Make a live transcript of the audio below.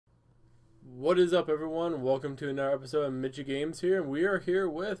What is up, everyone? Welcome to another episode of Mitchey Games here. We are here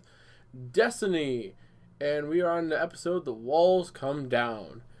with Destiny, and we are on the episode The Walls Come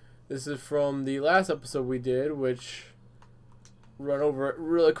Down. This is from the last episode we did, which run over it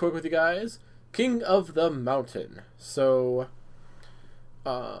really quick with you guys. King of the Mountain. So,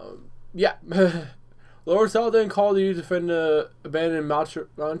 yeah. Lord Saladin called you to defend the abandoned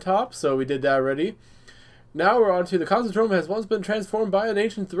mountaintop, so we did that already. Now we're on to the cosmodrome has once been transformed by an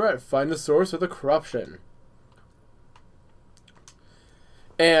ancient threat. Find the source of the corruption.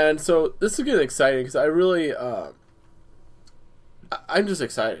 And so this is getting exciting because I really, I'm just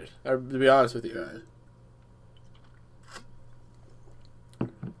excited, to be honest with you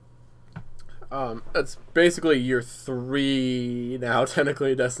guys. It's basically year 3 now,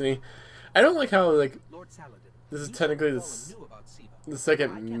 technically, Destiny. I don't like how, like, this is technically the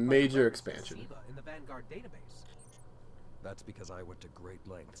second major expansion. Database. That's because I went to great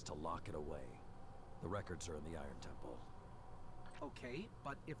lengths to lock it away. The records are in the Iron Temple. Okay,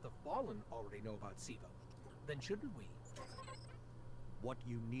 but if the Fallen already know about SIVA, then shouldn't we? What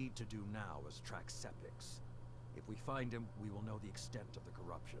you need to do now is track Sepix. If we find him, we will know the extent of the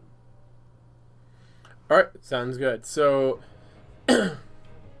corruption. Alright, sounds good. So,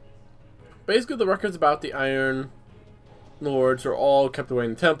 basically the records about the Iron Lords are all kept away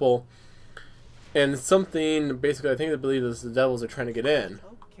in the temple. And something, basically, I think they believe is the devils are trying to get in.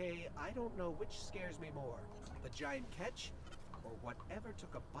 Okay, I don't know which scares me more. The giant catch, or whatever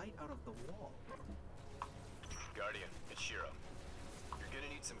took a bite out of the wall. Guardian, it's Shiro. You're gonna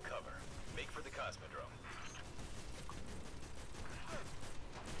need some cover. Make for the cosmodrome.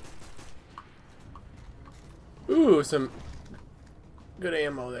 Ooh, some good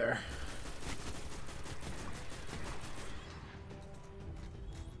ammo there.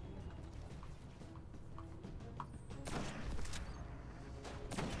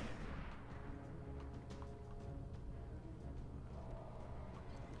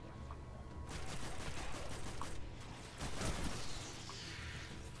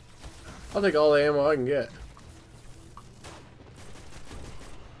 I'll take all the ammo I can get.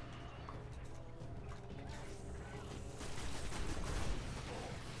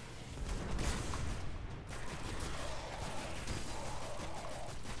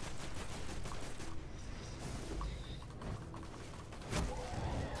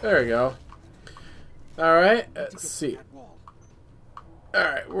 There we go. Alright, let's see.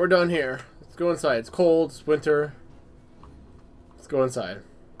 Alright, we're done here. Let's go inside. It's cold, it's winter. Let's go inside.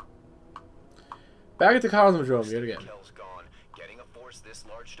 Back at the cosmodrome yet again. Gone. Getting a force this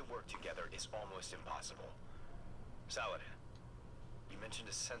large to work together is almost impossible. Saladin, you mentioned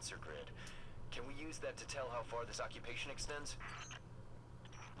a sensor grid. Can we use that to tell how far this occupation extends?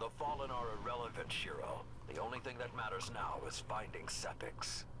 The Fallen are irrelevant, Shiro. The only thing that matters now is finding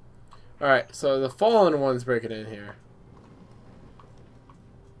Sepix. Alright, so the Fallen one's breaking in here.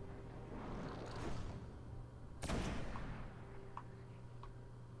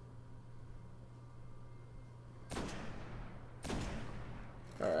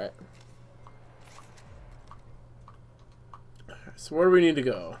 Alright. So where do we need to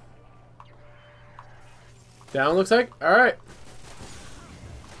go? Down, looks like? Alright.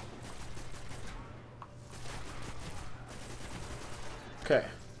 Okay.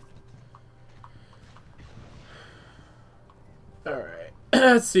 Alright.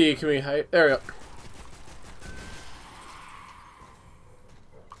 Let's see, can we hide? There we go.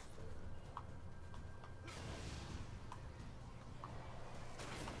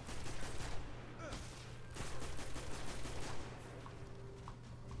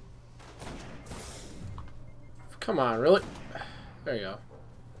 Come on, really? There you go.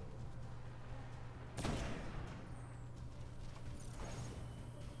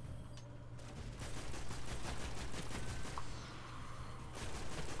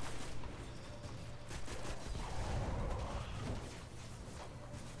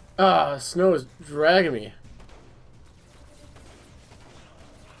 Ah, snow is dragging me.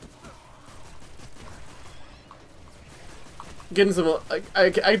 Getting some,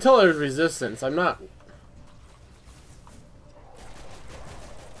 I can tell there's resistance. I'm not.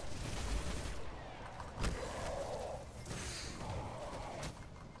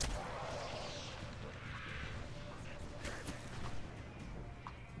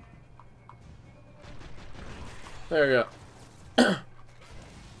 There we go.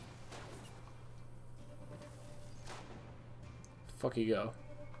 Fuck you go.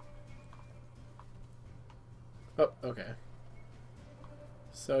 Oh, okay.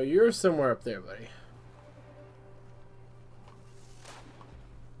 So you're somewhere up there, buddy.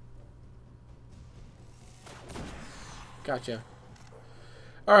 Gotcha.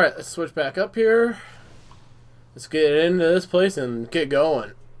 Alright, let's switch back up here. Let's get into this place and get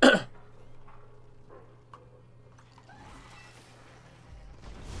going.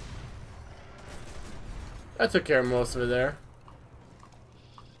 I took care of most of it there.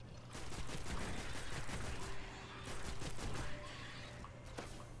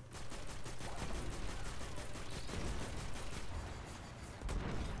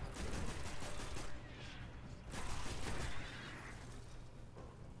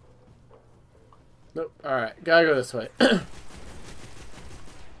 Nope. Alright, gotta go this way.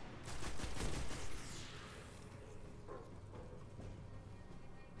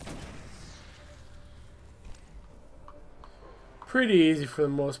 Pretty easy for the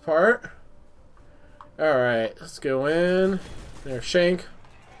most part. Alright, let's go in. There's Shank.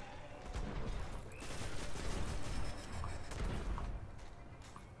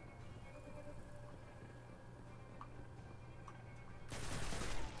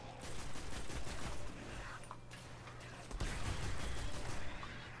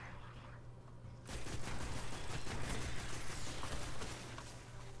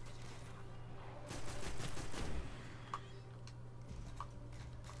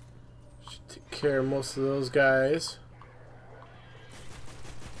 Take care of most of those guys.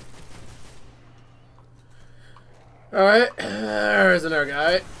 Alright, there's another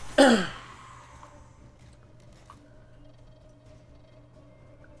guy.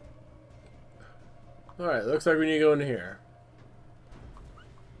 Alright, looks like we need to go in here.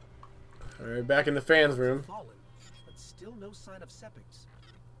 Alright, back in the fans room. Fallen, but still no sign of Sepix.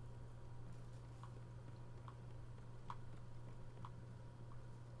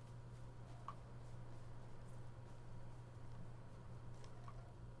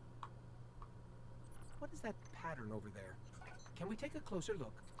 What is that pattern over there? Can we take a closer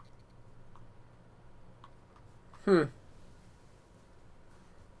look? Let's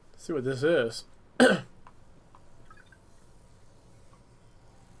see what this is.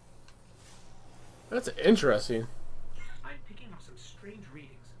 That's interesting. I'm picking up some strange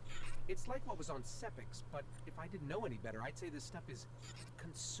readings. It's like what was on Sepix, but if I didn't know any better, I'd say this stuff is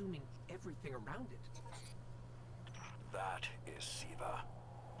consuming everything around it. That is SIVA.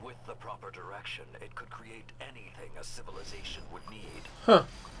 With the proper direction, it could create anything a civilization would need. Huh.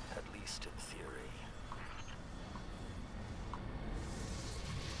 At least in theory.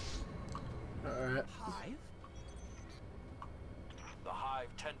 Alright. Hive? The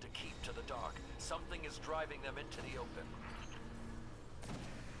Hive tend to keep to the dark. Something is driving them into the open.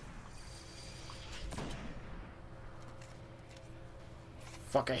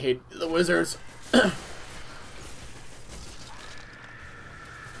 Fuck, I hate the wizards.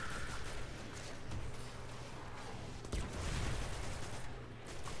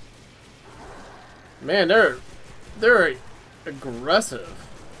 Man, they're aggressive.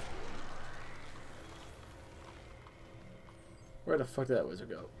 Where the fuck did that wizard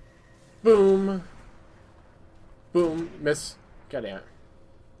go? Boom. Boom. Miss. Goddamn it.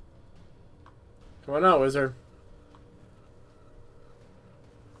 Come on out, wizard.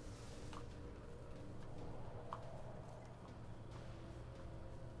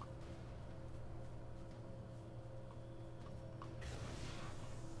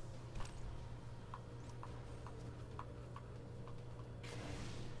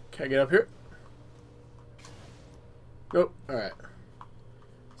 Can I get up here? Nope. Alright.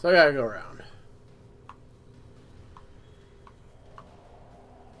 So I gotta go around.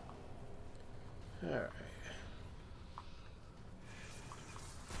 Alright.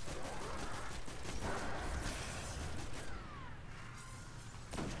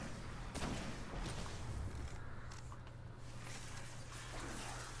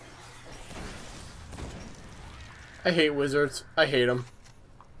 I hate wizards. I hate them.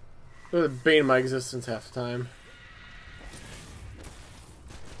 They're the bane of my existence half the time.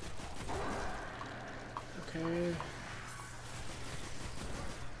 Okay.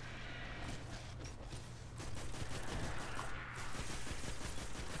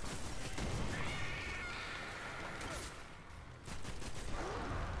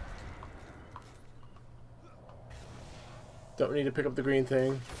 Don't need to pick up the green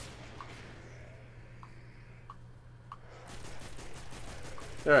thing.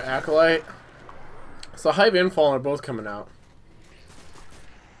 Alright, Acolyte. So Hive and Fallen are both coming out.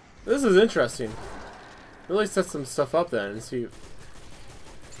 This is interesting. Really set some stuff up then and see.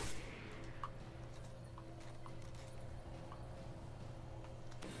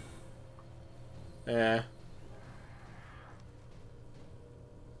 Eh.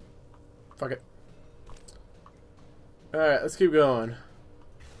 Fuck it. Alright, let's keep going.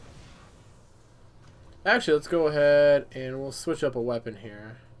 Actually, let's go ahead and we'll switch up a weapon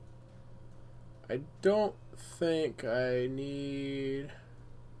here. I don't think I need...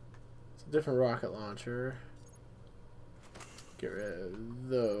 It's a different rocket launcher. Get rid of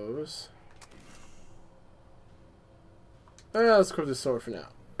those. Let's equip this sword for now.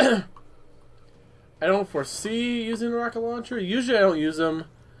 I don't foresee using a rocket launcher. Usually I don't use them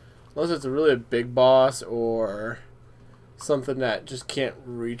unless it's a really big boss or something that just can't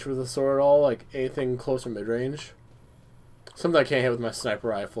reach with a sword at all, like anything close or mid-range. Something I can't hit with my sniper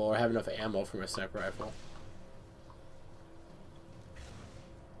rifle or have enough ammo for my sniper rifle.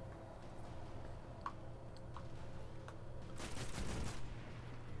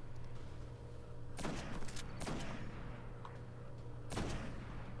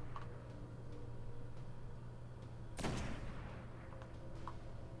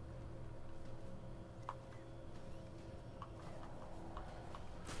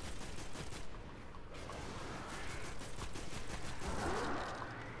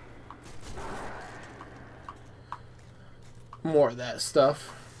 More of that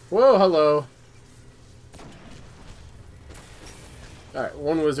stuff. Whoa, hello. Alright,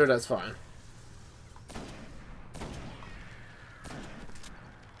 one wizard, that's fine.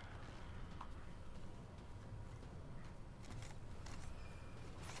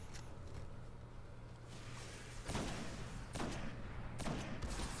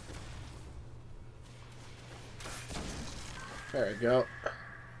 There we go.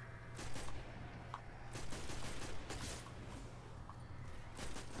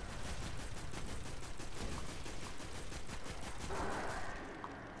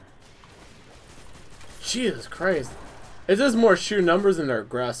 Jesus Christ. It's just more sheer numbers and they're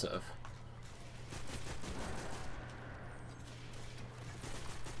aggressive.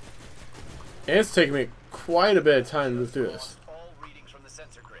 And it's taking me quite a bit of time to move through this. All readings from the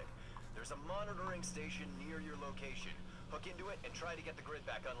sensor grid. There's a monitoring station near your location. Hook into it and try to get the grid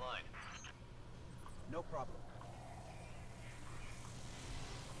back online. No problem.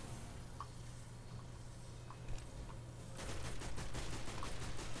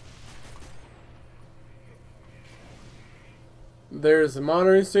 There's the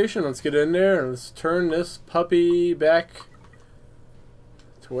monitoring station. Let's get in there and let's turn this puppy back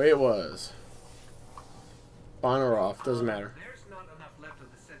to the way it was. On or off, doesn't matter. There's not enough left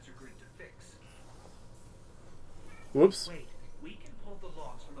of the sensor grid to fix. Whoops. Wait, we can pull the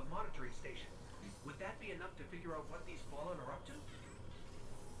logs from the monitoring station. Would that be enough to figure out what these fallen are up to?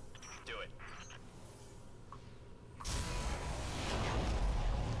 Do it.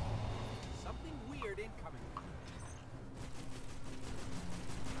 Something weird incoming.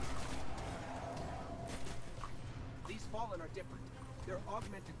 These fallen are different. They're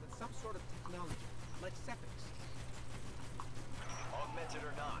augmented with some sort of technology, like septics. Augmented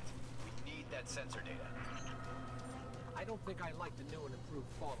or not, we need that sensor data. I don't think I like the new and improved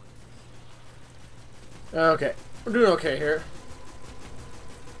fallen. Okay, we're doing okay here.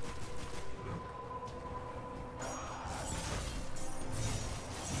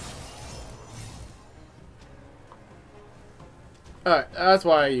 Alright, that's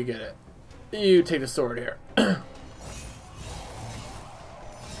why you get it. You take the sword here.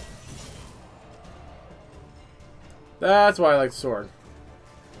 That's why I like the sword.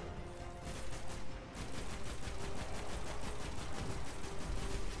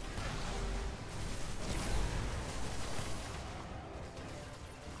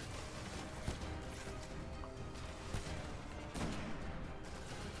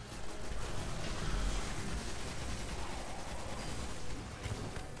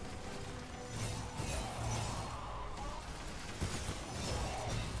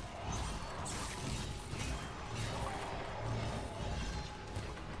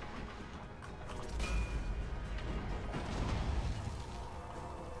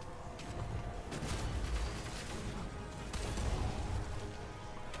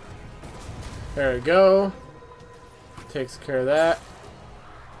 There we go. Takes care of that.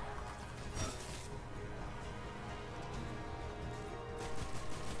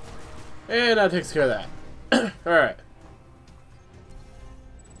 And that takes care of that. Alright.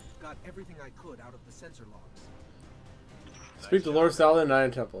 Got everything I could out of the sensor logs. Speak to Lord Saladin, Iron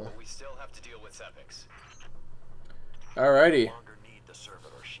Temple. But we still have to deal with Sepics. Alrighty. No longer need the servitor,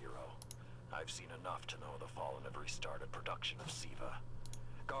 Shiro. I've seen enough to know the Fallen have restarted production of SIVA.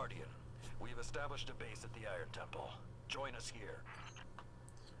 Guardian, we've established a base at the Iron Temple. Join us here.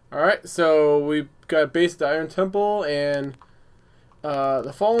 Alright, so we got a base at the Iron Temple, and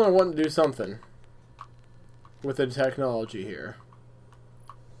the Fallen are wanting to do something with the technology here.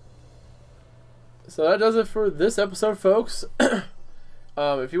 So that does it for this episode, folks.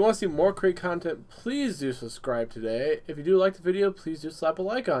 If you want to see more Crate content, please do subscribe today. If you do like the video, please do slap a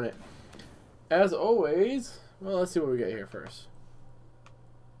like on it. As always, well, let's see what we get here first.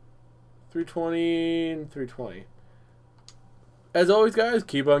 320 and 320. As always, guys,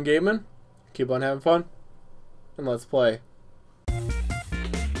 keep on gaming, keep on having fun, and let's play.